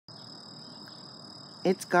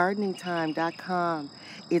It's gardeningtime.com.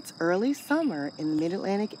 It's early summer in the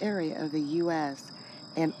mid-Atlantic area of the U.S.,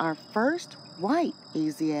 and our first white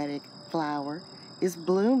Asiatic flower is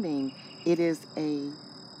blooming. It is a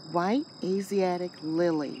white Asiatic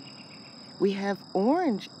lily. We have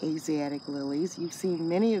orange Asiatic lilies. You've seen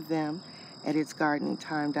many of them at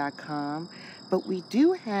itsgardeningtime.com, but we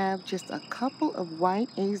do have just a couple of white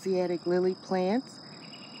Asiatic lily plants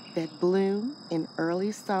that bloom in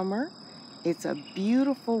early summer. It's a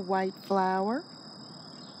beautiful white flower.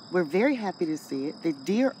 We're very happy to see it. The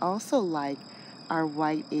deer also like our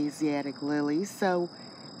white Asiatic lilies, so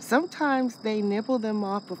sometimes they nibble them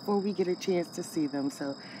off before we get a chance to see them,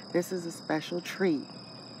 so this is a special treat.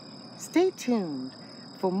 Stay tuned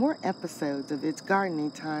for more episodes of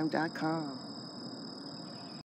itsgardeningtime.com.